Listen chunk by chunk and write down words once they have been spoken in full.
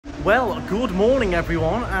Well, good morning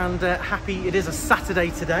everyone, and happy it is a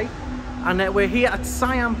Saturday today, and we're here at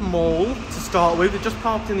Siam Mall to start with. We're just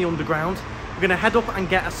parked in the underground. We're going to head up and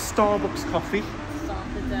get a Starbucks coffee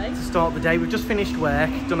to start the day. We've just finished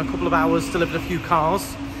work, done a couple of hours, delivered a few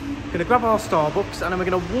cars. We're going to grab our Starbucks and then we're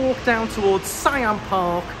going to walk down towards Siam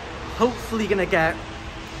Park. Hopefully going to get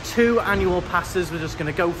 2 annual passes. We're just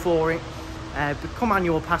going to go for it, become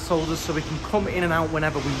annual pass holders so we can come in and out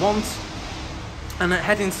whenever we want. And then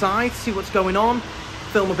head inside, see what's going on,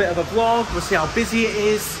 film a bit of a vlog. We'll see how busy it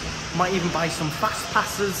is. Might even buy some fast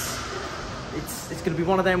passes. It's going to be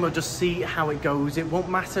one of them. We'll just see how it goes. It won't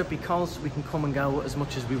matter because we can come and go as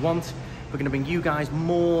much as we want. We're going to bring you guys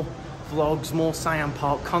more vlogs, more Siam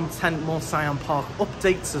Park content, more Siam Park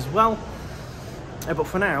updates as well. But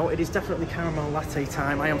for now, it is definitely caramel latte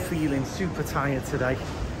time. I am feeling super tired today.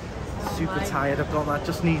 Super tired. I've got that.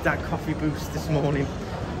 Just need that coffee boost this morning.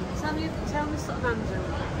 Tell me sort of Andrew,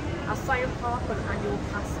 has Siam Park an annual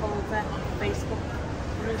pass holder on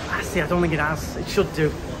Facebook? See, I don't think it has. It should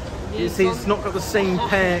do. You see, it's not got the same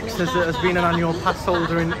perks as being an annual pass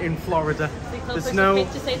holder in Florida. There's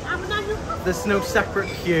no separate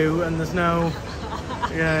queue, and there's no,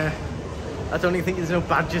 yeah, I don't even think there's no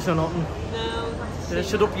badges or nothing. No.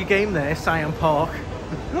 Should up your game there, Siam Park.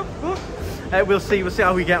 We'll see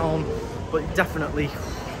how we get on, but definitely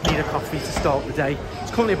need a coffee to start the day. It's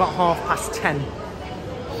currently about 10:30,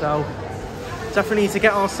 so definitely need to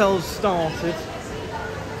get ourselves started.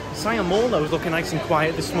 Siam Mall though is looking nice and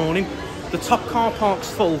quiet this morning. The top car park's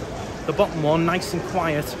full, the bottom one nice and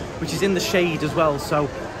quiet, which is in the shade as well, so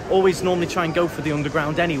always normally try and go for the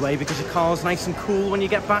underground anyway because your car's nice and cool when you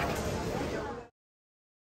get back.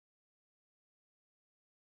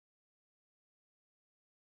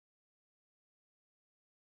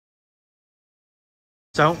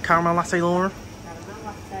 So, caramel latte, Laura? Caramel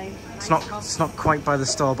latte. It's not quite by the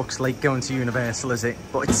Starbucks lake going to Universal, is it?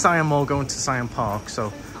 But it's Siam Mall going to Siam Park,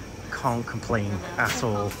 so can't complain at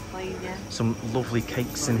all. Some lovely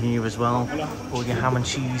cakes in here as well. All your ham and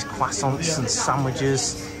cheese, croissants and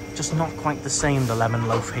sandwiches. Just not quite the same, the lemon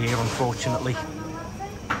loaf here, unfortunately.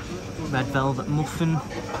 Red velvet muffin.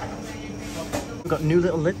 We've got new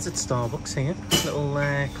little lids at Starbucks here. Little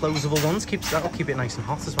closable ones. That'll keep it nice and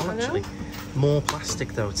hot as well, actually. More plastic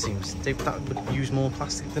though, it seems. That would use more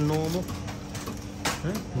plastic than normal.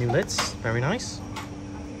 Yeah, new lids, very nice.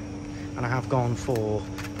 And I have gone for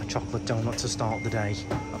a chocolate donut to start the day,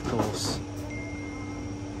 of course.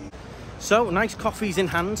 So, nice coffees in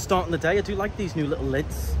hand, starting the day. I do like these new little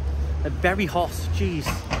lids. They're very hot, jeez.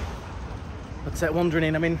 But wandering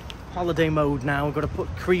in, I'm in holiday mode now. I've got to put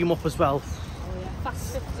cream up as well. Oh yeah,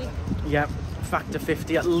 factor 50. Yeah, factor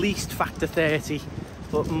 50, at least factor 30.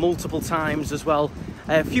 But multiple times as well.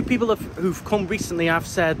 A few people who've come recently have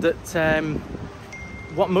said that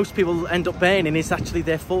what most people end up burning is actually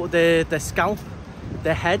their scalp,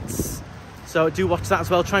 their heads. So do watch that as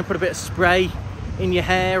well. Try and put a bit of spray in your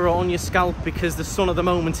hair or on your scalp because the sun at the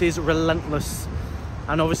moment is relentless.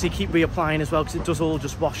 And obviously keep reapplying as well because it does all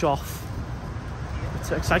just wash off.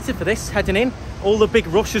 So excited for this, heading in. All the big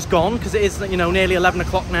rush is gone because it is, you know, nearly 11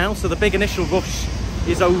 o'clock now. So the big initial rush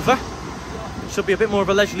is over. Should be a bit more of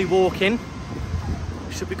a leisurely walk in.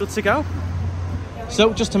 Should be good to go.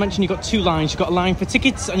 So just to mention, you've got 2 lines. You've got a line for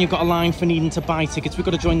tickets and you've got a line for needing to buy tickets. We've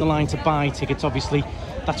got to join the line to buy tickets, obviously.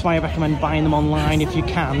 That's why I recommend buying them online if you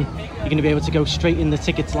can. You're going to be able to go straight in the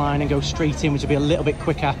tickets line and go straight in, which will be a little bit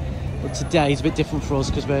quicker. But today is a bit different for us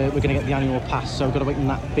because we're going to get the annual pass. So we've got to wait on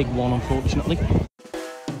that big one, unfortunately.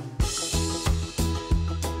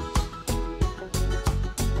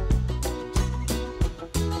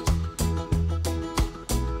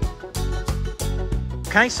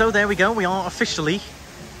 Okay, so there we go. We are officially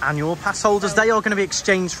annual pass holders. They are going to be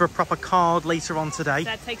exchanged for a proper card later on today.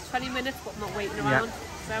 That takes 20 minutes, but I'm not waiting around.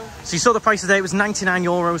 Yeah. So you saw the price today. It was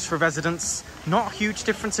 €99 for residents. Not a huge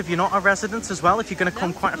difference if you're not a resident as well, if you're going to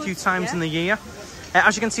come quite a few times in the year.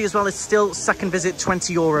 As you can see as well, it's still second visit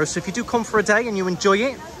 €20. So if you do come for a day and you enjoy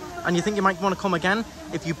it, and you think you might want to come again,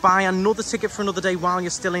 if you buy another ticket for another day while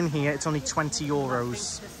you're still in here, it's only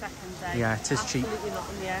 €20. Yeah, it is cheap.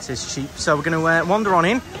 It is cheap. So we're going to wander on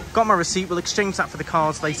in. Got my receipt. We'll exchange that for the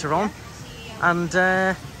cards later on. And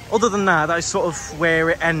other than that is sort of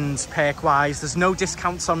where it ends perk-wise. There's no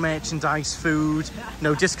discounts on merchandise, food,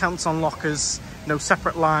 no discounts on lockers, no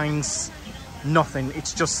separate lines, nothing.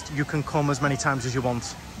 It's just you can come as many times as you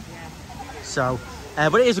want. So,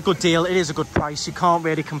 but it is a good deal. It is a good price. You can't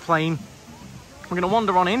really complain. We're going to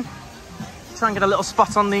wander on in. Try and get a little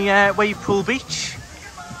spot on the wave pool beach.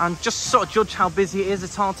 And just sort of judge how busy it is.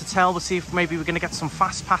 It's hard to tell. We'll see if maybe we're going to get some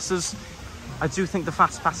fast passes. I do think the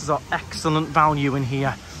fast passes are excellent value in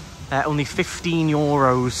here. only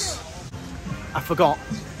 €15. I forgot,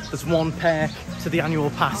 there's one perk to the annual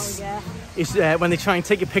pass. Oh, yeah. It's when they try and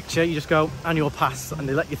take your picture, you just go annual pass and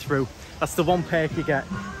they let you through. That's the one perk you get.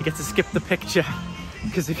 You get to skip the picture,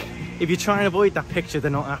 because if you try and avoid that picture, they're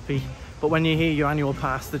not happy. But when you hear your annual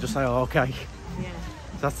pass, they're just like, oh, okay. Yeah.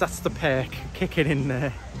 So that's the perk kicking in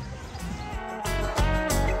there.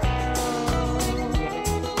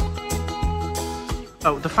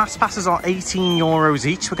 Oh, the fast passes are €18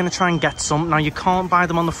 each. We're going to try and get some. Now, you can't buy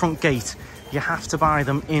them on the front gate. You have to buy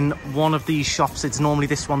them in one of these shops. It's normally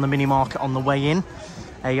this one, the mini market on the way in.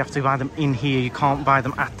 You have to buy them in here. You can't buy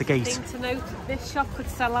them at the gate. Thing to note, this shop could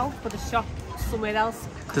sell out, but the shop somewhere else.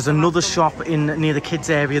 There's another shop in near the kids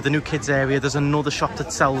area, the new kids area. There's another shop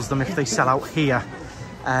that sells them if they sell out here.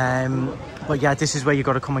 But yeah, this is where you've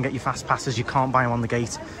got to come and get your fast passes. You can't buy them on the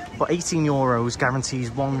gate. But €18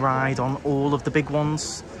 guarantees one ride on all of the big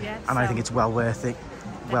ones. Yeah, and I think it's well worth it.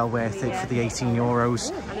 Well worth it for the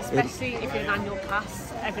 €18. And especially if you're an annual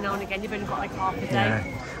pass, every now and again you've only got like half a day.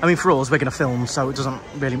 Yeah. I mean, for us, we're going to film, so it doesn't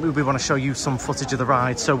really, we want to show you some footage of the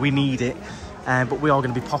ride, so we need it. But we are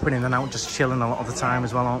going to be popping in and out, just chilling a lot of the time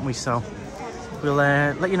as well, aren't we? So we'll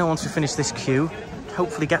let you know once we finish this queue.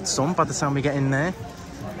 Hopefully get some by the time we get in there.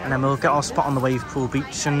 And then we'll get our spot on the wave pool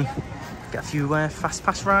beach and get a few fast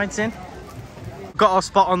pass rides in. Got our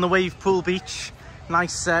spot on the wave pool beach.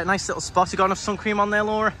 Nice little spot. You got enough sun cream on there,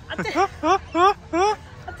 Laura? I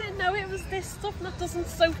didn't know it was this stuff that doesn't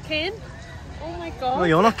soak in. Oh my god. Well,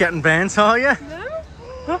 you're not getting burnt, are you?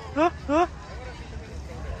 No.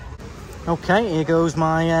 Okay, here goes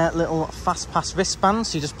my little fast pass wristbands.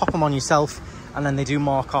 So you just pop them on yourself, and then they do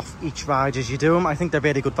mark off each ride as you do them. I think they're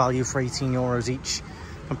really good value for €18 each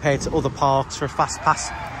compared to other parks for a fast pass.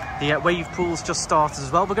 The wave pool's just started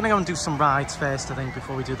as well. We're going to go and do some rides first, I think,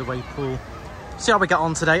 before we do the wave pool. See how we get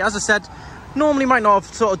on today. As I said, normally might not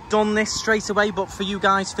have sort of done this straight away, but for you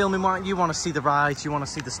guys filming, you want to see the rides, you want to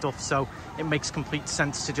see the stuff, so it makes complete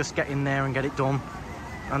sense to just get in there and get it done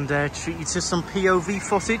and treat you to some POV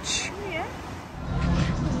footage. Yeah.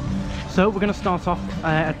 So we're going to start off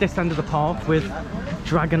at this end of the park with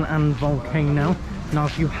Dragon and Volcano. Now,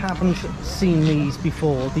 if you haven't seen these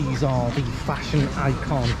before, these are the fashion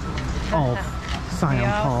icon of Siam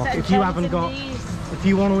Park. If you haven't got, if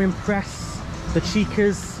you want to impress the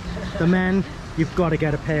chicas, the men, you've got to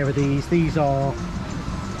get a pair of these. These are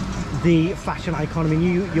the fashion icon. I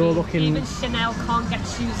mean, you're looking. Even Chanel can't get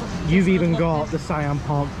shoes. You've even got the Siam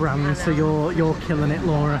Park brand, so you're killing it,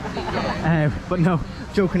 Laura. But no,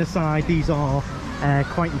 joking aside, these are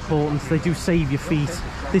quite important. They do save your feet.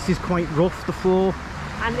 This is quite rough, the floor,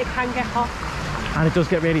 and it can get hot. And it does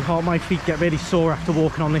get really hot. My feet get really sore after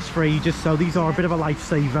walking on this for ages, so these are a bit of a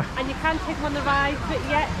lifesaver. And you can take them on the ride, but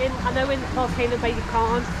yeah, I know in Volcano Bay you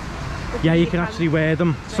can't. Yeah, you can actually wear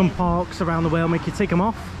them. Some parks around the world make you take them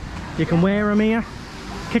off. You can wear them here,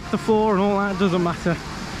 kick the floor and all that, doesn't matter.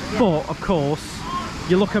 Yeah. But, of course,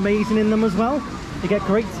 you look amazing in them as well. You get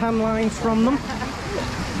great tan lines from them.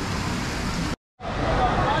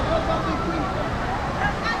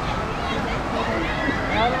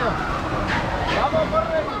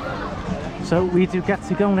 So we do get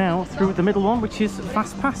to go now through the middle one, which is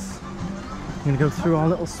Fast Pass. I'm going to go through our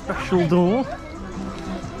little special door,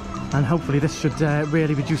 and hopefully this should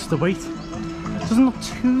really reduce the wait. It doesn't look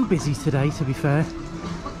too busy today, to be fair.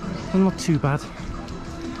 Doesn't look too bad.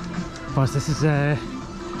 But this is the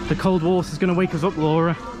cold water is going to wake us up,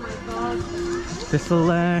 Laura. This will.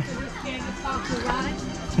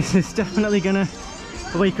 This is definitely going to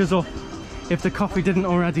wake us up if the coffee didn't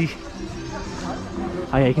already.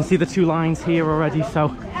 Oh yeah, you can see the two lines here already, so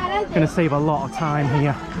going to save a lot of time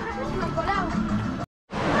here.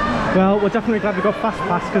 Well, we're definitely glad we got Fast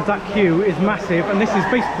Pass because that queue is massive, and this is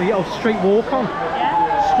basically a straight walk on.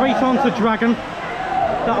 Yeah. Straight on to Dragon.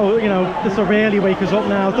 That'll, you know, this will really wake us up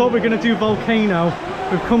now. I thought we were going to do Volcano.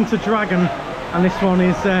 We've come to Dragon, and this one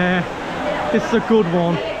is this is a good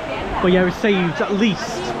one. But yeah, we saved at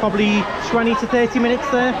least probably 20 to 30 minutes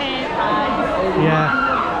there. Yeah.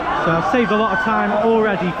 So I've saved a lot of time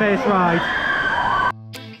already, first ride.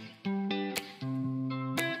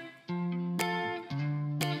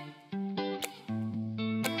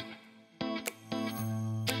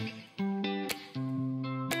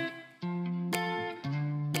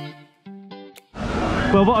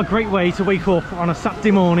 Well, what a great way to wake up on a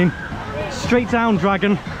Saturday morning. Straight down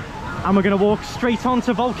Dragon, and we're going to walk straight on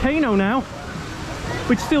to Volcano now.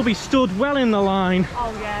 We'd still be stood well in the line.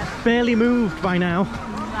 Oh yeah. Barely moved by now.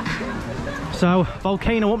 So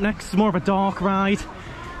Volcano up next is more of a dark ride.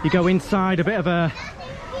 You go inside a bit of a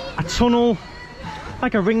tunnel,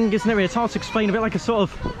 like a ring, isn't it? It's hard to explain, a bit like a sort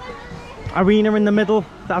of arena in the middle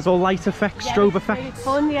that has all light effects, Yeah, strobe it's really effects.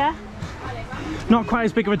 fun, yeah. Not quite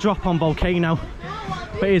as big of a drop on Volcano,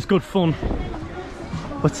 but it is good fun.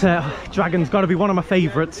 But Dragon's got to be one of my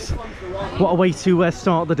favourites. What a way to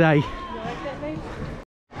start the day.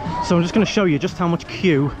 So I'm just going to show you just how much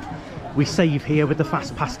queue we save here with the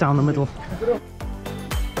fast pass down the middle.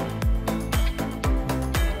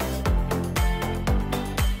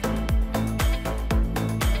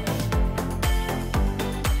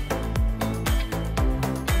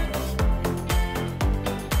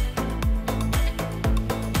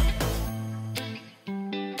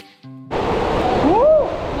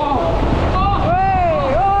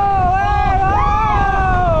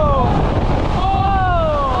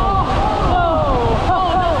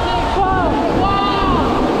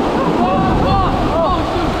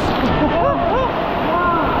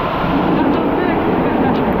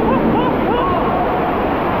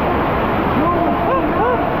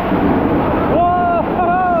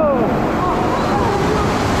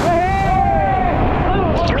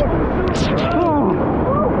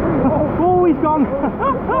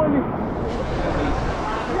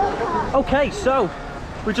 Okay, so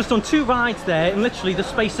we've just done 2 rides there in literally the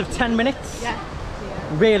space of 10 minutes. Yeah.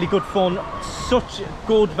 Really good fun, such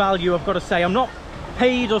good value, I've got to say. I'm not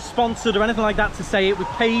paid or sponsored or anything like that to say it. We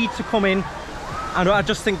paid to come in, and I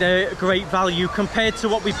just think they're great value compared to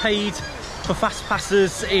what we paid for fast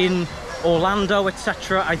passes in Orlando,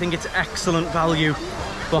 etc. I think it's excellent value.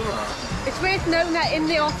 But it's worth knowing that in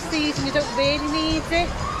the off season you don't really need it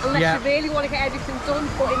unless you really want to get everything done,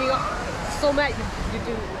 but in the summer you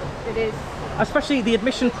do. It is. Especially the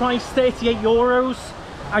admission price, €38.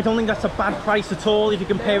 I don't think that's a bad price at all if you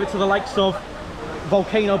compare it to the likes of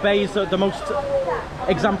Volcano Bay, is the most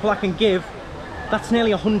example I can give. That's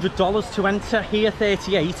nearly $100 to enter. Here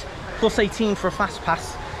 38 plus 18 for a fast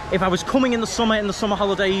pass. If I was coming in the summer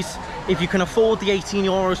holidays, if you can afford the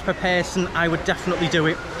 €18 per person, I would definitely do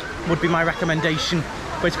it, would be my recommendation.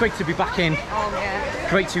 But it's great to be back in. Oh yeah.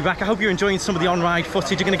 Great to be back. I hope you're enjoying some of the on-ride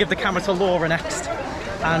footage. You're going to give the camera to Laura next.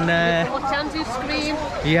 And watch Andrew's screen.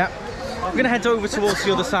 Yeah, we're going to head over towards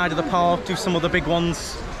the other side of the park, do some of the big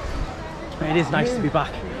ones. It is nice to be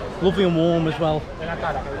back. Lovely and warm as well.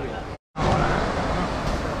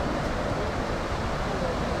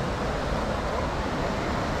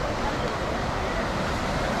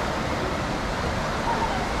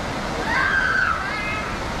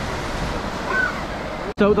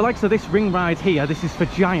 So the likes of this ring ride here, this is for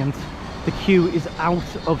Giant. The queue is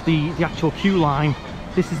out of the actual queue line.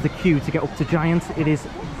 This is the queue to get up to Giant. It is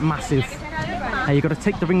massive. You've got to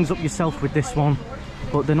take the rings up yourself with this one,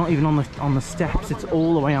 but they're not even on the steps. It's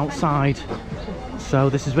all the way outside. So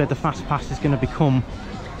this is where the fast pass is going to become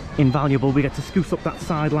invaluable. We get to scoot up that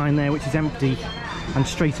sideline there, which is empty, and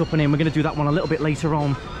straight up and in. We're going to do that one a little bit later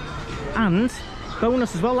on. And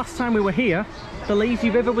bonus as well, last time we were here, the lazy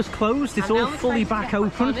river was closed. It's all fully back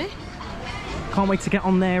open. Can't wait to get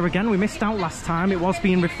on there again. We missed out last time. It was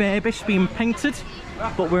being refurbished, being painted,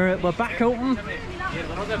 but we're back open.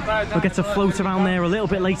 We'll get to float around there a little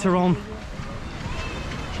bit later on.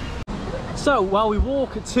 So while we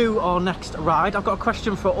walk to our next ride, I've got a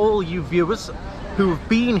question for all you viewers who have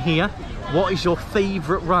been here. What is your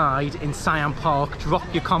favourite ride in Siam Park? Drop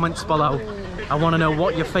your comments below. I want to know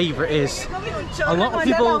what your favourite is. A lot of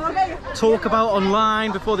people talk about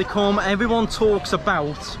online before they come. Everyone talks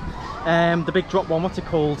about the big drop one. What's it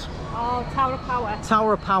called? Oh, Tower of Power.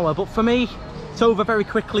 Tower of Power. But for me, it's over very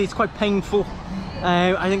quickly. It's quite painful.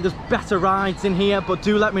 I think there's better rides in here, but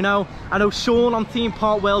do let me know. I know Sean on Theme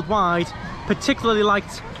Park Worldwide particularly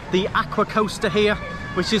liked the Aqua Coaster here,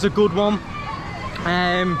 which is a good one.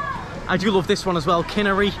 I do love this one as well,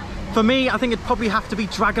 Canary. For me, I think it'd probably have to be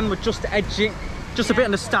Dragon with just edging. Just a bit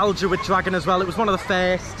of nostalgia with Dragon as well. It was one of the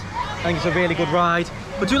first. I think it's a really good ride.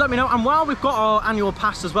 But do let me know. And while we've got our annual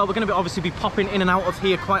pass as well, we're going to obviously be popping in and out of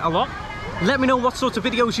here quite a lot. Let me know what sort of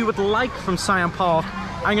videos you would like from Siam Park.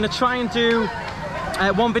 I'm going to try and do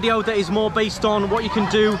one video that is more based on what you can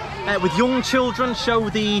do with young children. Show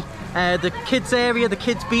the kids area, the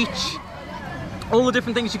kids beach. All the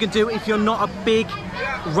different things you can do if you're not a big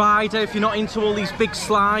rider, if you're not into all these big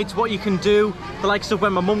slides, what you can do. The likes of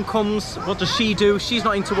when my mum comes, what does she do? She's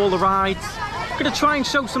not into all the rides. I'm going to try and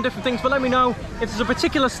show some different things, but let me know if there's a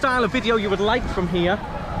particular style of video you would like from here.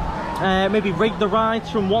 Maybe rate the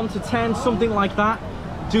rides from 1 to 10, something like that.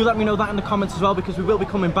 Do let me know that in the comments as well, because we will be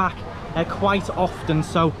coming back quite often.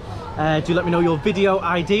 So do let me know your video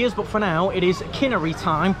ideas, but for now it is Canary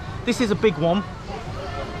time. This is a big one.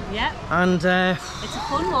 Yep. And it's a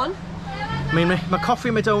fun one. I mean, my coffee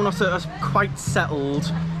and my donut are quite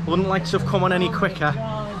settled. I wouldn't like to have come on any quicker.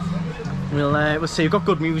 We'll see. We've got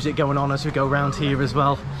good music going on as we go around here as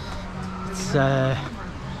well.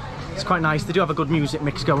 It's quite nice. They do have a good music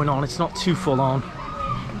mix going on. It's not too full on.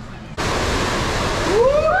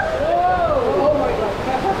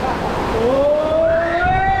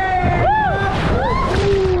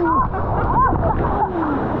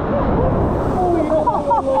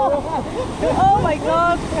 Oh my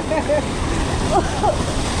god! Here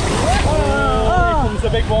comes the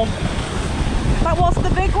big one. That was the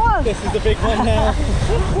big one? This is the big one now. I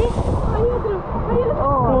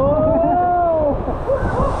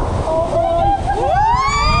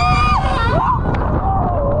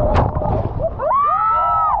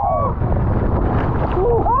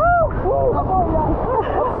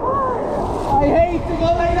hate to go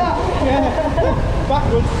like that. Yeah.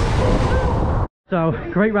 Backwards. So,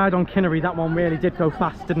 great ride on Canary. That one really did go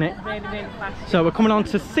fast, didn't it? Really, really fast. So we're coming on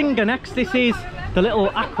to Singer next. This is the little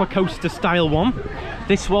aqua coaster style one.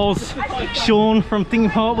 This was Sean from Theme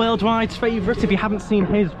Park Worldwide's favourite. If you haven't seen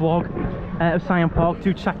his vlog of Siam Park,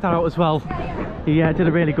 do check that out as well. He did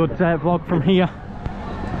a really good vlog from here.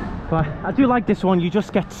 But I do like this one. You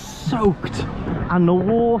just get soaked and the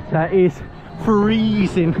water is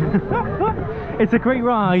freezing. It's a great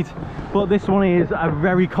ride, but this one is a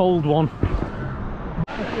very cold one.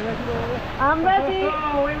 I'm ready.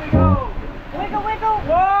 Oh, here we go. Wiggle, wiggle.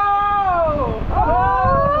 Whoa!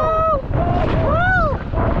 Oh!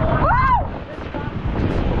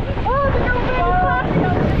 Oh, they're going really fast.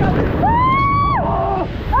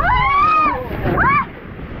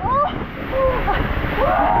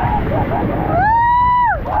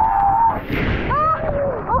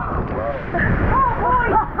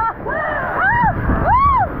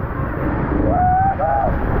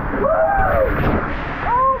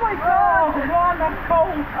 Oh my god! Oh, man, that's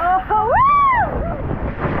cold.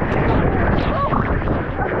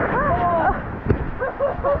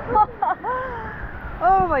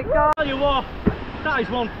 Oh my god! Tell you what, that is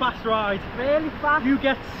one fast ride. Really fast. You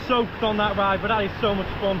get soaked on that ride, but that is so much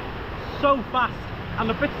fun. So fast, and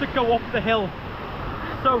the bits that go up the hill,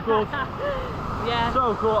 so good. Yeah.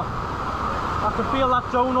 So good. I can feel that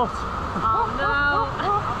donut. Oh no.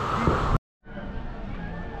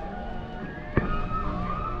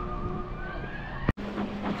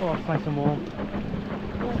 Oh, it's nice and warm.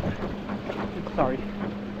 Sorry.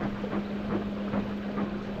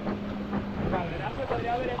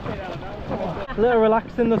 A little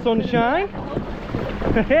relaxed in the sunshine.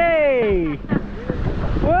 Hey!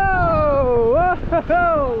 Whoa!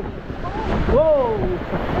 Whoa! Whoa!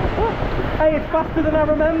 Hey, it's faster than I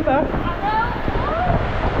remember.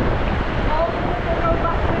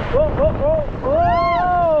 Whoa! Whoa!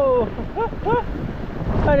 Whoa! Whoa!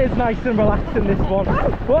 That is nice and relaxing, this one.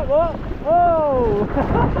 Whoa! Whoa! Whoa!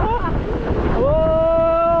 Whoa!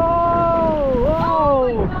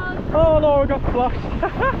 Whoa! Oh, Laura got flushed.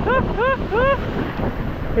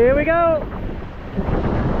 Here we go.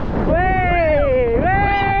 Way!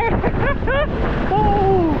 Way!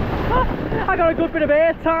 Oh! I got a good bit of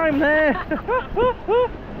air time there.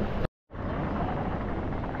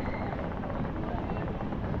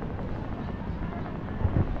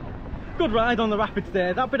 Good ride on the rapids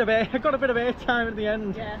there. That bit of air, I got a bit of air time at the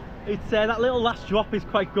end. Yeah. It's that little last drop is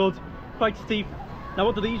quite good, quite steep. Now,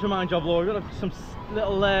 what do these remind you of, Laura? We've got some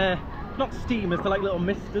little, not steamers, they're like little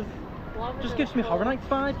misters. Just gives me Horror Nights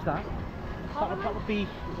vibes, that. That would be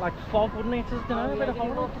like fog, wouldn't it? You know, a bit of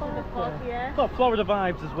Horror Nights vibes. Yeah. Got Florida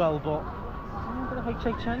vibes as well, but a bit of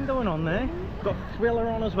HHN going on there. Got Thriller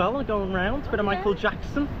on as well, going round. Bit of Michael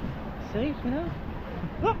Jackson. See, you know,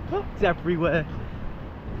 it's everywhere.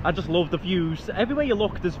 I just love the views. Everywhere you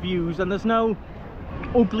look, there's views, and there's no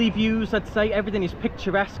ugly views, I'd say. Everything is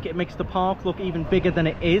picturesque. It makes the park look even bigger than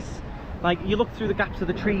it is. Like, you look through the gaps of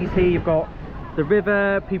the trees here, you've got the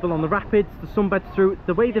river, people on the rapids, the sunbeds through.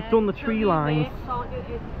 The way they've done the tree lines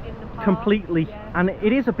completely, and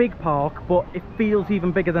it is a big park, but it feels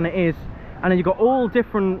even bigger than it is. And then you've got all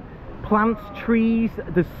different plants, trees,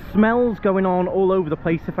 there's smells going on all over the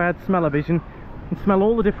place. If I had smell-o-vision, you can smell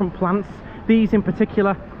all the different plants. These in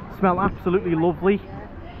particular smell absolutely lovely.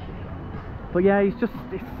 But yeah,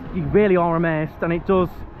 you really are immersed, and it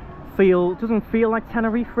doesn't feel like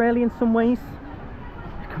Tenerife really in some ways.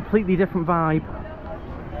 It's a completely different vibe.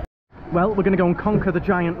 Well, we're going to go and conquer the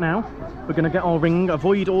giant now. We're going to get our ring,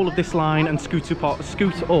 avoid all of this line, and scoot up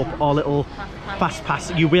our little fast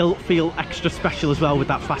pass. You will feel extra special as well with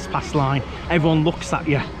that fast pass line. Everyone looks at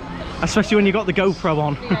you, especially when you got the GoPro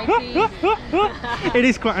on. It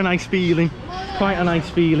is quite a nice feeling,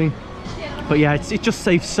 but yeah, it just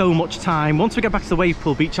saves so much time. Once we get back to the wave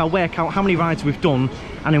pool beach, I'll work out how many rides we've done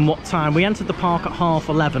and in what time. We entered the park at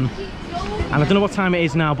 11:30, And I don't know what time it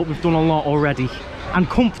is now, but we've done a lot already. And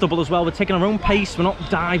comfortable as well. We're taking our own pace. We're not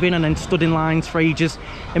diving and then stood in lines for ages.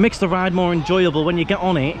 It makes the ride more enjoyable when you get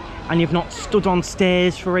on it and you've not stood on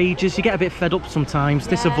stairs for ages. You get a bit fed up sometimes. Yeah.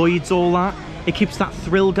 This avoids all that. It keeps that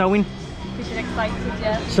thrill going. Keeps you excited,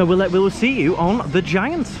 yeah. So we'll see you on the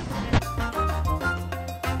Giant.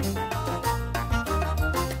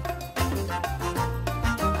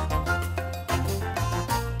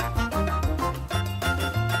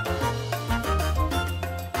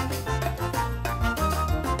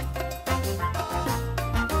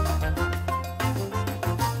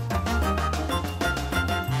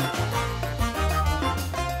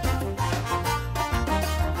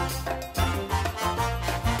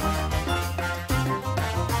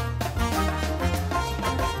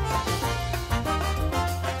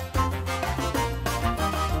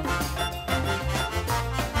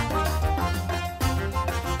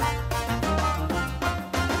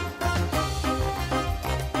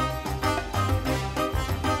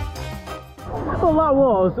 Well, that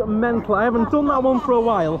was mental. I haven't done that one for a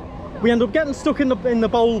while. We end up getting stuck in the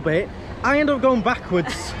bowl bit. I end up going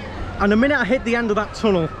backwards, and the minute I hit the end of that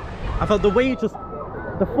tunnel, I felt the weight just,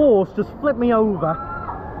 the force just flipped me over.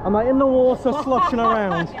 I'm like in the water sloshing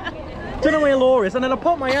around. Don't know where Laura is, and then I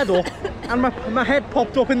popped my head up, and my head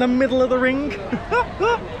popped up in the middle of the ring.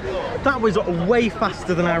 That was way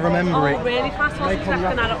faster than I remember it. Oh, really fast? I wasn't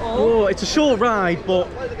expecting that at all. Oh, it's a short ride, but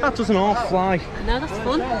that doesn't half fly. No, that's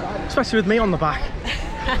fun. Especially with me on the back.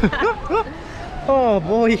 Oh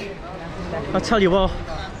boy. I'll tell you what,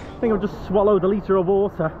 I think I've just swallowed a litre of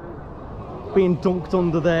water being dunked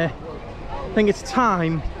under there. I think it's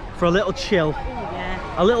time for a little chill,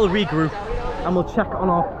 a little regroup, and we'll check on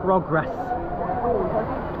our progress.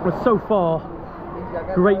 But so far,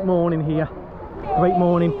 great morning here. Great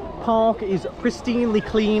morning. Park is pristinely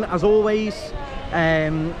clean as always.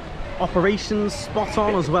 Operations spot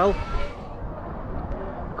on as well.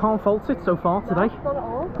 Can't fault it so far today.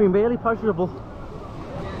 It's been really pleasurable.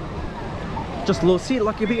 Just look, see it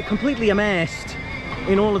like you'd be completely immersed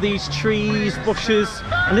in all of these trees, bushes,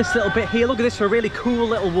 and this little bit here. Look at this, for a really cool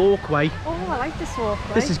little walkway. Oh, I like this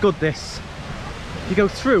walkway. This is good, this. You go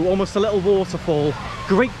through almost a little waterfall.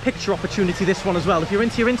 Great picture opportunity, this one as well. If you're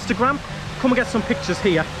into your Instagram, come and get some pictures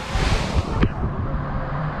here.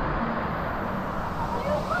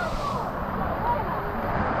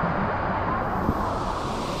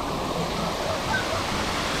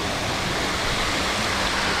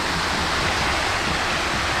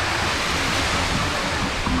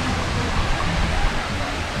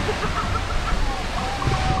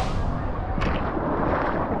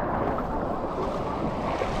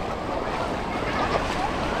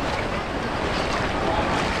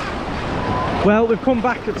 Well, we've come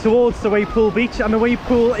back towards the wave pool beach, and the wave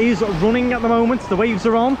pool is running at the moment. The waves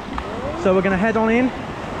are on, so we're going to head on in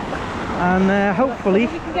and hopefully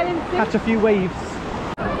catch a few waves.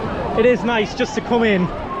 It is nice just to come in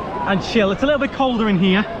and chill. It's a little bit colder in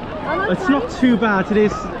here. It's not too bad. It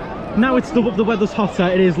is now. The weather's hotter.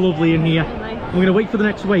 It is lovely in here. We're going to wait for the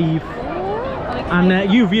next wave,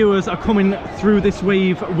 and you viewers are coming through this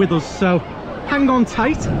wave with us. So hang on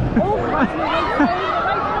tight.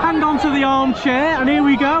 Hang on to the armchair, and here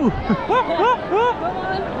we go.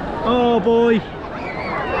 Oh boy.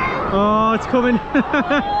 Oh, it's coming.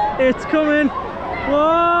 It's coming.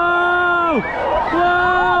 Whoa!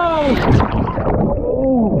 Whoa!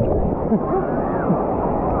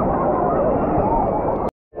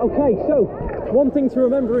 Okay, so one thing to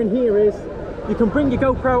remember in here is you can bring your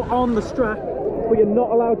GoPro on the strap, but you're not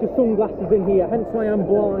allowed your sunglasses in here, hence why I'm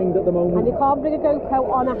blind at the moment. And you can't bring a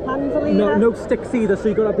GoPro on a handle No, either? no sticks either, so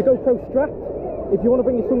you've got to have the GoPro strapped. If you want to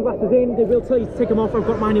bring your sunglasses in, they will tell you to take them off. I've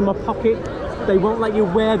got mine in my pocket. They won't let you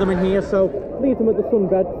wear them in here, so leave them at the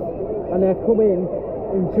sunbed and come in,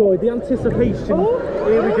 enjoy the anticipation. Oh,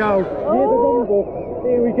 here we go. Hear the rumble.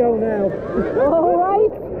 Here we go now. All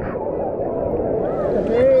right.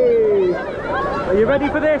 Hey, are you ready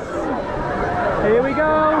for this? Here we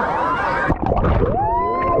go.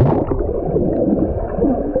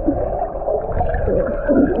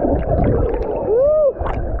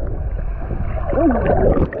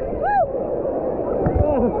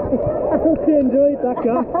 Enjoyed that,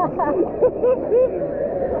 guy.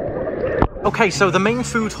 Okay, so the main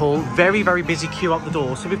food hall, very busy queue out the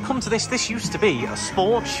door. So we've come to this used to be a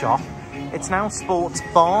sports shop. It's now a sports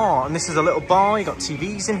bar, and this is a little bar. You got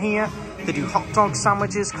TVs in here. They do hot dog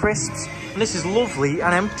sandwiches, crisps, and this is lovely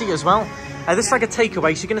and empty as well. This is like a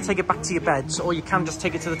takeaway, so you're going to take it back to your beds, or you can just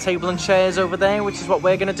take it to the table and chairs over there, which is what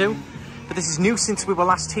we're going to do. But this is new since we were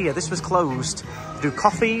last here. This was closed. They do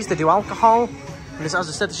coffees, they do alcohol. And this, as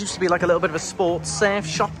I said, this used to be like a little bit of a sports surf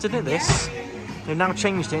shop, didn't it, this? They've now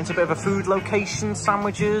changed it into a bit of a food location.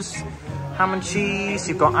 Sandwiches, ham and cheese.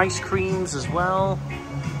 You've got ice creams as well.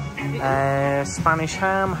 Spanish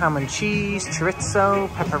ham and cheese, chorizo,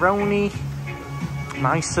 pepperoni.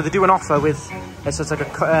 Nice. So they do an offer with, so it's like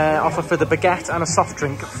a offer for the baguette and a soft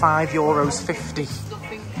drink,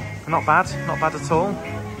 €5.50. Not bad at all.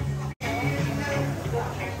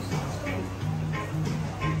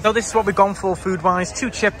 So this is what we've gone for food-wise. 2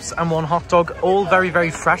 chips and 1 hot dog, all very, very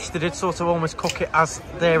fresh. They did sort of almost cook it as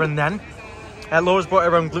there and then. Laura's brought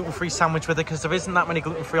her own gluten-free sandwich with her because there isn't that many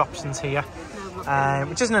gluten-free options here,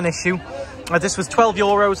 which isn't an issue. This was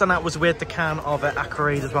 €12 and that was with the can of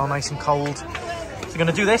Aqualand as well, nice and cold. So we're going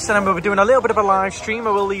to do this and then we'll be doing a little bit of a live stream.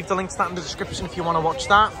 I will leave the link to that in the description if you want to watch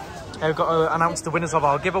that. We've got to announce the winners of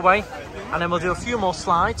our giveaway and then we'll do a few more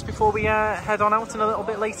slides before we head on out in a little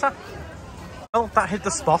bit later. Well, that hit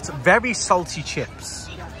the spot. Very salty chips.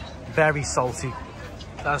 Very salty.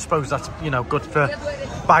 I suppose that's, you know, good for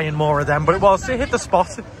buying more of them. But it hit the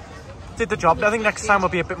spot. Did the job. I think next time we'll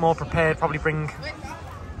be a bit more prepared. Probably bring,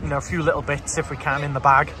 you know, a few little bits if we can in the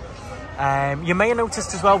bag. You may have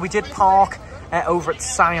noticed as well, we did park over at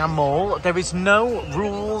Siam Mall. There is no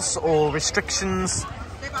rules or restrictions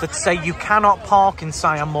that say you cannot park in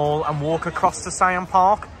Siam Mall and walk across to Siam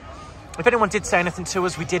Park. If anyone did say anything to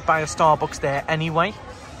us, we did buy a Starbucks there anyway.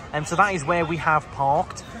 So that is where we have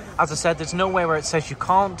parked. As I said, there's nowhere where it says you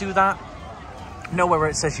can't do that. Nowhere where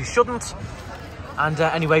it says you shouldn't. And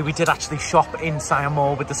anyway, we did actually shop in Siam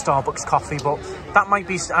Mall with the Starbucks coffee, but that might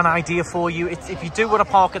be an idea for you. If you do want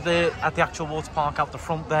to park at the actual water park out the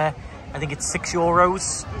front there, I think it's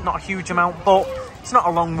 €6. Not a huge amount, but it's not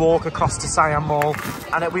a long walk across to Siam Mall.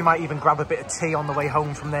 And we might even grab a bit of tea on the way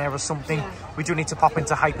home from there or something. We do need to pop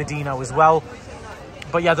into Hyperdino as well.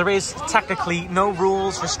 But yeah, there is technically no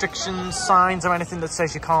rules, restrictions, signs or anything that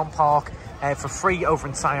says you can't park for free over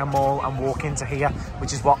in Siam Mall and walk into here,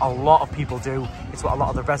 which is what a lot of people do. It's what a lot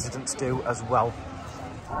of the residents do as well.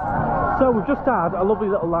 So we've just had a lovely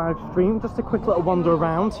little live stream, just a quick little wander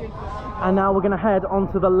around. And now we're going to head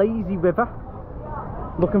onto the lazy river.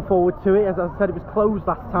 Looking forward to it. As I said, it was closed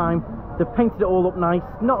last time. They've painted it all up nice.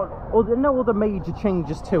 No other major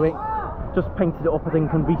changes to it. Just painted it up, I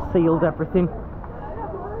think, and resealed everything.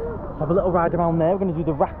 Have a little ride around there. We're going to do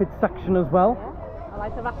the rapid section as well. I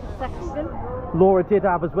like the rapid section. Laura did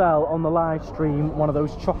have as well on the live stream one of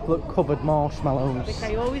those chocolate covered marshmallows. Which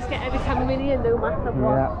I always get every time I'm in here, no matter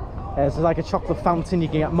what. Yeah. It's like a chocolate fountain. You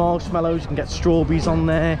can get marshmallows, you can get strawberries on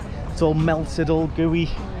there. It's all melted, all gooey.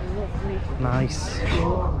 Lovely. Nice.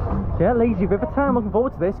 Yeah, lazy river time. Looking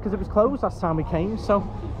forward to this because it was closed last time we came, so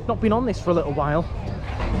not been on this for a little while.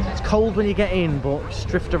 It's cold when you get in, but just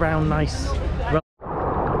drift around nice.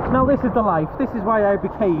 Now this is the life. This is why I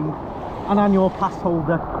became an annual pass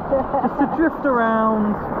holder. Just to drift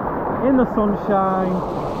around in the sunshine,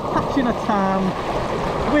 catching a tan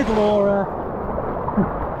with Laura.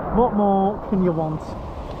 What more can you want?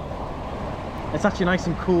 It's actually nice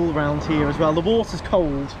and cool around here as well. The water's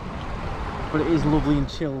cold, but it is lovely and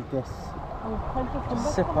chilled. This.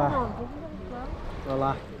 Just sit back,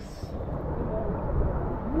 relax.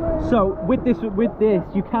 So with this,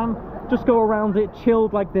 you can just go around it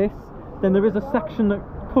chilled like this. Then there is a section that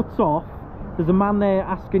cuts off. There's a man there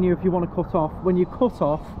asking you if you want to cut off. When you cut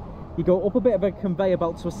off, you go up a bit of a conveyor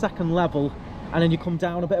belt to a second level, and then you come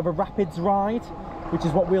down a bit of a rapids ride, which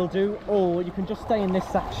is what we'll do. Or you can just stay in this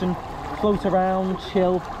section, float around,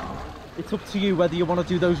 chill. It's up to you whether you want to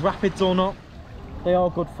do those rapids or not. They are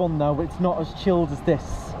good fun though, but it's not as chilled as this.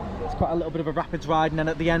 It's quite a little bit of a rapids ride, and then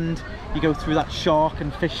at the end you go through that shark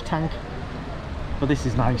and fish tank. But this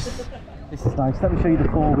is nice. This is nice. Let me show you the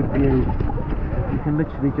forward view. You can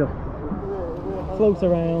literally just float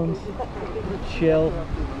around, chill.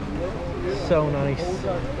 So nice.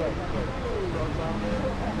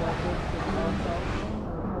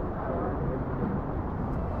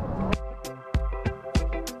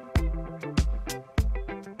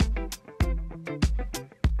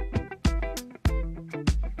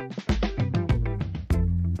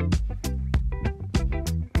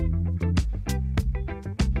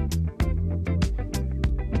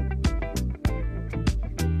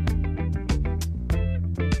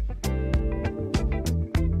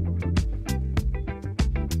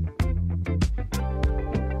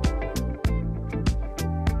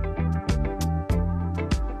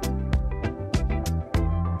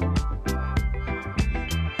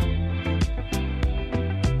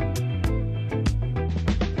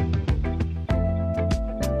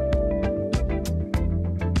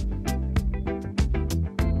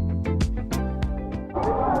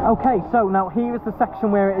 Okay, so now here is the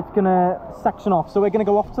section where it's going to section off. So we're going to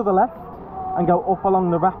go off to the left and go up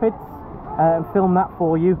along the rapids. and film that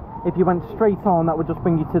for you. If you went straight on, that would just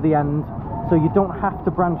bring you to the end. So you don't have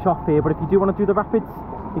to branch off here, but if you do want to do the rapids,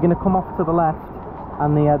 you're going to come off to the left,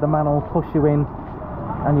 and the man will push you in,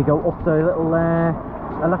 and you go up the little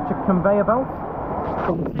electric conveyor belt.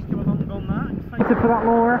 Excited for that,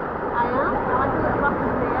 Laura? I am. I like the little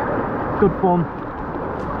rapids here. Good fun.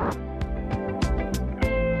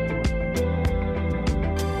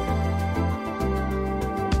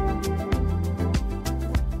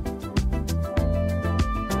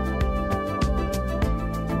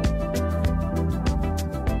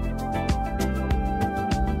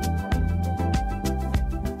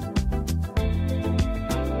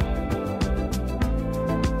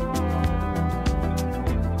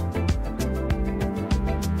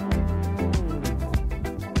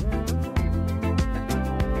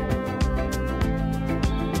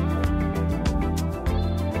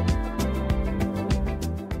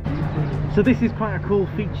 So this is quite a cool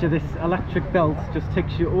feature. This electric belt just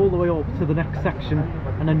takes you all the way up to the next section,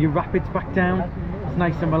 and then you rapids back down. It's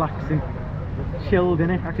nice and relaxing, chilled in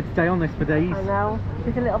it. I could stay on this for days. I know.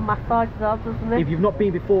 It's a little massage as well, doesn't it? If you've not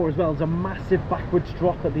been before as well, there's a massive backwards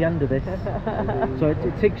drop at the end of this. So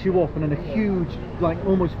it takes you up and then a huge, like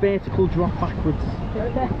almost vertical drop backwards.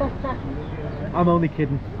 I'm only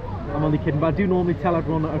kidding. I'm only kidding, but I do normally tell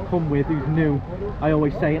everyone that I come with who's new. I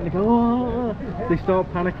always say it and they go, oh, they start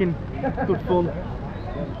panicking. Good fun.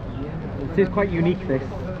 It is quite unique, this.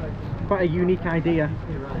 Quite a unique idea.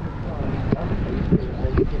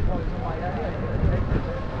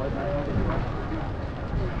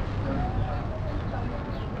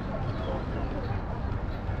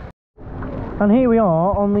 And here we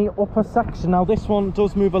are on the upper section. Now this one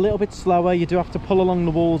does move a little bit slower. You do have to pull along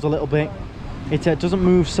the walls a little bit. It doesn't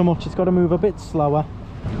move so much, it's got to move a bit slower,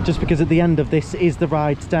 just because at the end of this is the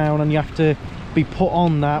rides down and you have to be put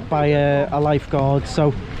on that by a lifeguard.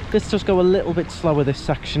 So this does go a little bit slower, this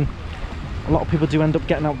section. A lot of people do end up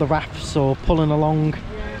getting out the rafts or pulling along.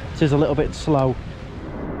 It is a little bit slow.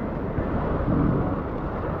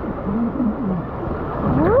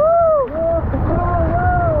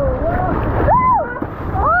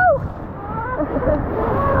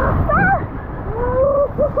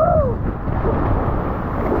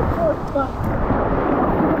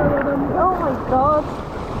 Oh my god.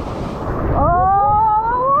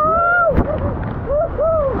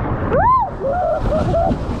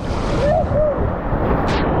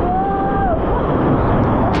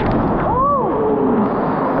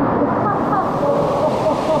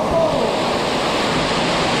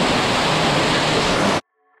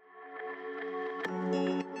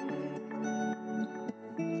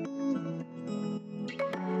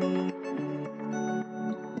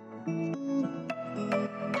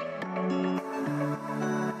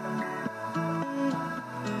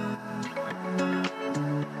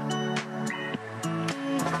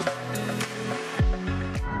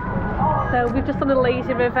 So we've just done a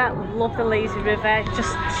lazy river. Love the lazy river.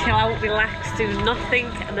 Just chill out, relax, do nothing,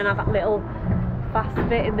 and then have that little fast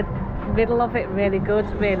bit in the middle of it. Really good,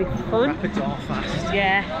 really fun. Rapids are fast.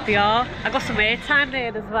 Yeah, they are. I got some airtime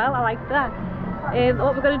there as well. I like that.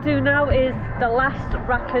 What we're going to do now is the last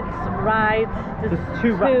rapids ride. There's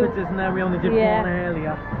two rapids, isn't there? We only did one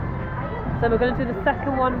earlier. So we're going to do the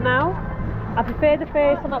second one now. I prefer the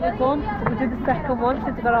first one that we've done, so we'll do the second one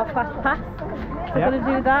since we've got our fast pass. So we're going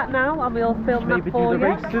to do that now, and we'll film that for you. Maybe do the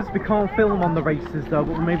races. We can't film on the races though,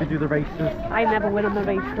 but we'll maybe do the races. I never win on the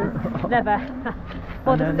races. Never.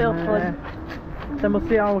 But it's still fun. Then we'll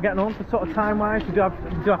see how we're getting on for sort of time-wise. We do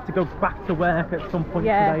have to go back to work at some point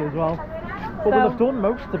today as well. But we'll have done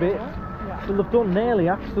most of it. We'll have done nearly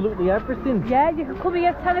absolutely everything. Yeah, you can come here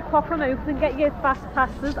at 10 o'clock on open and get your fast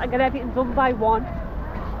passes and get everything done by 1.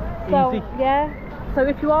 So, easy. Yeah. So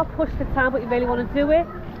if you are pushed for time but you really want to do it,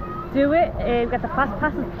 get the fast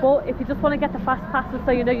passes. But if you just want to get the fast passes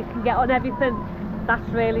so you know you can get on everything, that's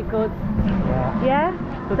really good. Yeah.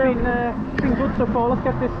 So it's been good so far. Let's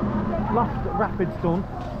get this last rapids done.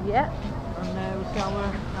 Yeah. And we'll see how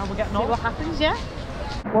we're getting on. See what happens, yeah?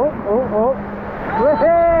 Oh.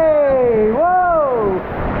 Hey! Whoa!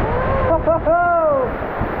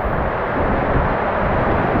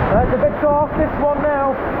 That's a bit soft, this one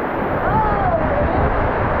now.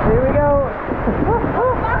 Here we go.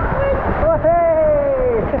 Oh,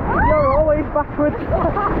 hey! You're always backwards.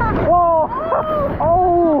 Whoa!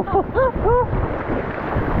 Oh!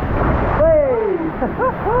 Hey!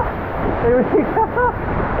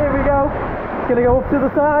 Here we go. It's gonna go up to the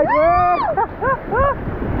side.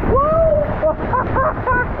 Whoa!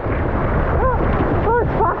 Oh,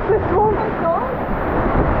 it's fast, this one.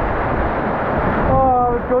 Oh,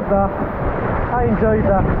 it was good that. I enjoyed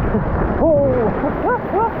that. Oh!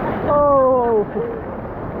 Oh! help.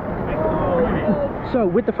 So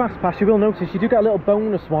with the fast pass, you will notice you do get a little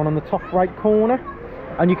bonus one on the top right corner,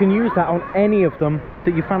 and you can use that on any of them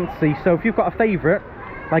that you fancy. So if you've got a favourite,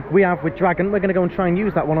 like we have with Dragon, we're going to go and try and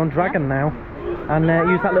use that one on Dragon now, and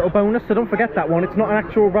use that little bonus. So don't forget that one. It's not an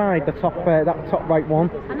actual ride, the top that top right one.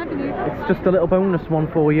 It's just a little bonus one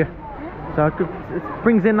for you. So it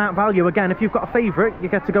brings in that value again. If you've got a favourite, you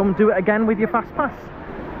get to go and do it again with your fast pass.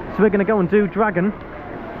 So we're going to go and do Dragon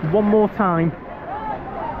one more time.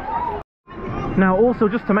 Now also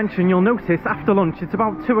just to mention, you'll notice after lunch it's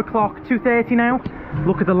about 2 o'clock, 2:30 now.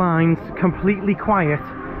 Look at the lines, completely quiet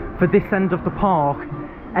for this end of the park.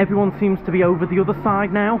 Everyone seems to be over the other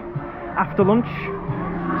side now after lunch.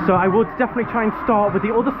 So I would definitely try and start with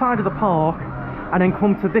the other side of the park and then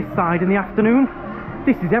come to this side in the afternoon.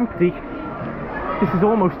 This is empty. This is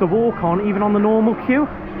almost a walk on, even on the normal queue.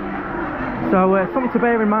 So something to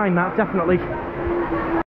bear in mind, that definitely.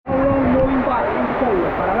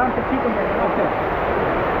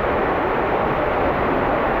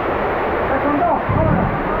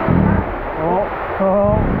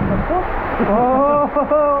 Oh,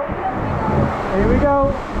 here we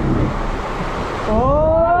go.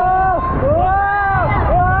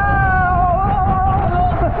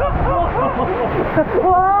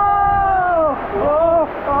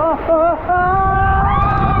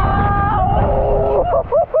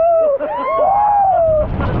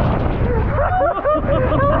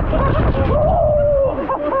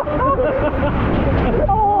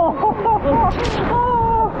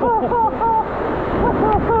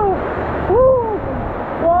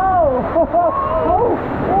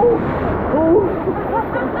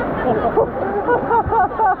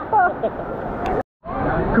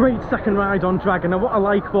 Great second ride on Dragon. And what I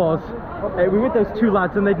like was we were with those two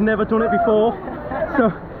lads and they'd never done it before,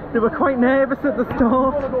 so they were quite nervous at the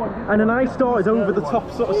start, and then I started over the top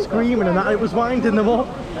sort of screaming and that, and it was winding them up.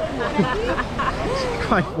 It's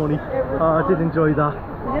quite funny. Oh, I did enjoy that.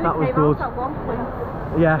 That was good.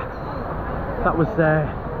 Yeah, that was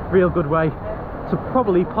a real good way to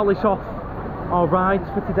probably polish off our rides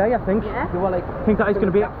for today, I think. Yeah. I think that is going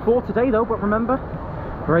to be it for today though, but remember,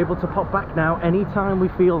 we're able to pop back now anytime we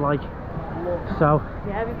feel like. So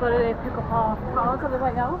yeah, we've got to pick up our cards on the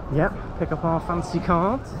way out. Yep, pick up our fancy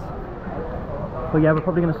cards. But yeah, we're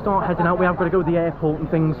probably going to start heading out. We have got to go to the airport and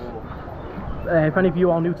things. If any of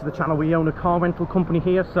you are new to the channel, we own a car rental company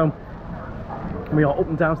here, so we are up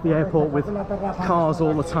and down to the airport with cars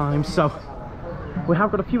all the time. So we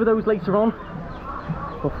have got a few of those later on.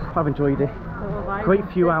 But I've enjoyed it. Great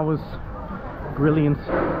few hours. Brilliant.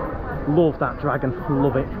 Love that Dragon.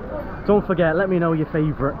 Love it. Don't forget, let me know your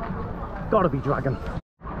favourite. Gotta be Dragon.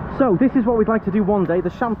 So this is what we'd like to do one day. The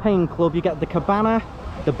Champagne Club. You get the cabana,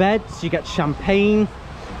 the beds, you get champagne.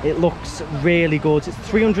 It looks really good. It's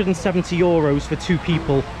 €370 for 2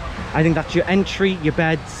 people. I think that's your entry, your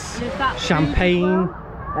beds, champagne.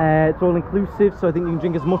 It's all inclusive, so I think you can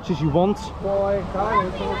drink as much as you want.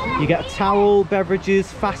 You get a towel, beverages,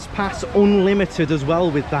 fast pass, unlimited as well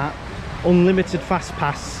with that. Unlimited fast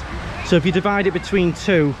pass. So if you divide it between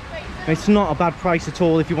 2, it's not a bad price at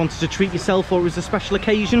all if you wanted to treat yourself or it was a special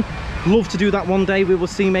occasion. Love to do that one day, we will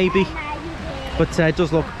see maybe. But it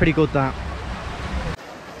does look pretty good, that.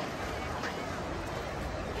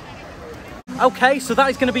 Okay, so that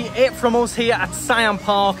is going to be it from us here at Siam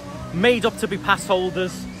Park. Made up to be pass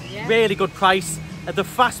holders. Yeah. Really good price. The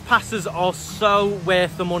fast passes are so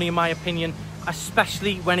worth the money in my opinion,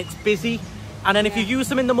 especially when it's busy. And then if you use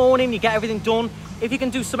them in the morning, you get everything done. If you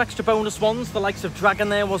can do some extra bonus ones, the likes of Dragon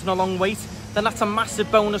there wasn't a long wait, then that's a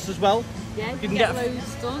massive bonus as well. Yeah, you can get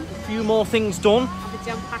loads done. A few more things done. Have a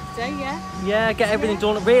jam-packed day, yeah. Yeah, get everything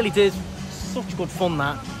done. It really did. Such good fun,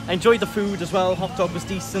 that. I enjoyed the food as well. Hot dog was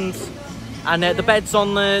decent. And the beds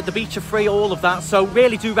on the beach are free, all of that. So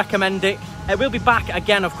really do recommend it. We'll be back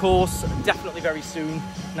again, of course, definitely very soon.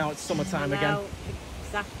 Now it's summertime again.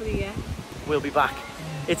 Exactly, yeah. We'll be back.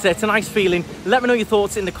 It's a nice feeling. Let me know your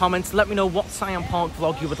thoughts in the comments. Let me know what Siam Park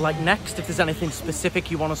vlog you would like next. If there's anything specific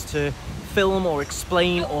you want us to film or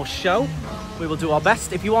explain or show, we will do our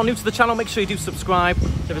best. If you are new to the channel, make sure you do subscribe.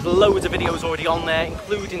 There is loads of videos already on there,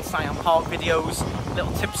 including Siam Park videos,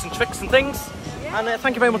 little tips and tricks and things. Yeah. And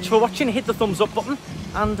thank you very much for watching. Hit the thumbs up button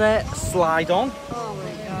and slide on. Oh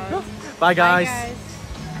my God. Bye guys. Bye guys.